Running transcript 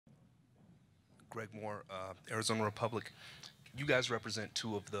Greg Moore, Arizona Republic. You guys represent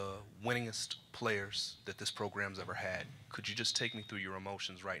two of the winningest players that this program's ever had. Could you just take me through your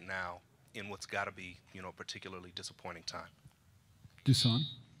emotions right now in what's got to be, a particularly disappointing time? Dusan?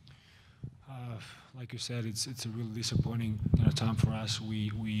 Like you said, it's a really disappointing time for us.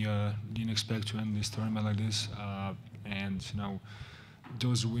 We didn't expect to end this tournament like this, and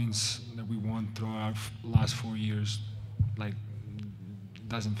those wins that we won throughout our last 4 years, like,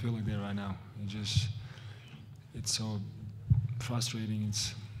 doesn't feel like that right now. It's so frustrating.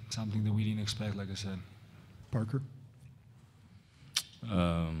 It's something that we didn't expect, like I said. Parker?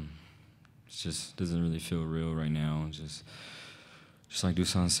 It just doesn't really feel real right now. Just like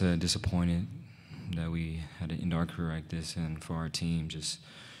Dusan said, disappointed that we had to end our career like this, and for our team, just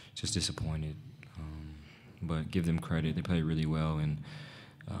disappointed. But give them credit; they played really well, and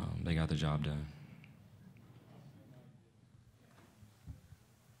they got the job done.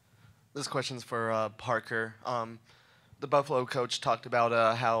 This question's for Parker. The Buffalo coach talked about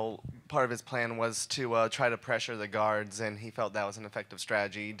how part of his plan was to try to pressure the guards, and he felt that was an effective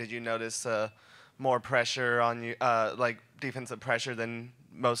strategy. Did you notice more pressure on you, like defensive pressure, than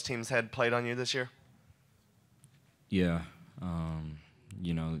most teams had played on you this year? Yeah,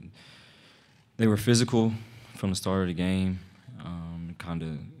 they were physical from the start of the game. Kind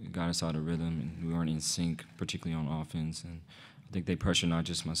of got us out of rhythm, and we weren't in sync, particularly on offense. And I think they pressured not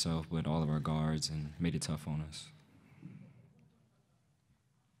just myself, but all of our guards, and made it tough on us.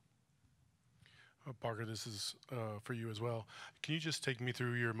 Parker, this is for you as well. Can you just take me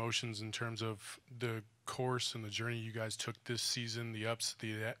through your emotions in terms of the course and the journey you guys took this season, the ups,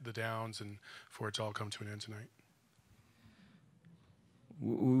 the downs, and for it to all come to an end tonight?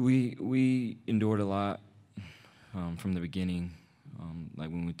 We endured a lot from the beginning, like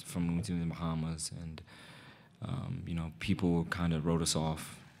when we went to the Bahamas, and people kind of wrote us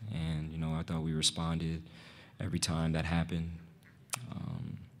off, and I thought we responded every time that happened.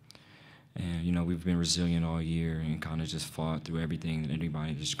 And we've been resilient all year and kind of just fought through everything, and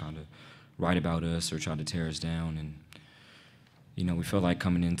everybody just kind of write about us or try to tear us down. And we felt like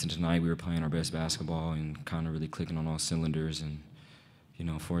coming into tonight we were playing our best basketball and kind of really clicking on all cylinders, and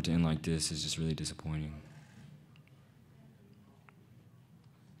for it to end like this is just really disappointing.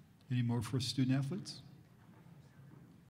 Any more for student athletes?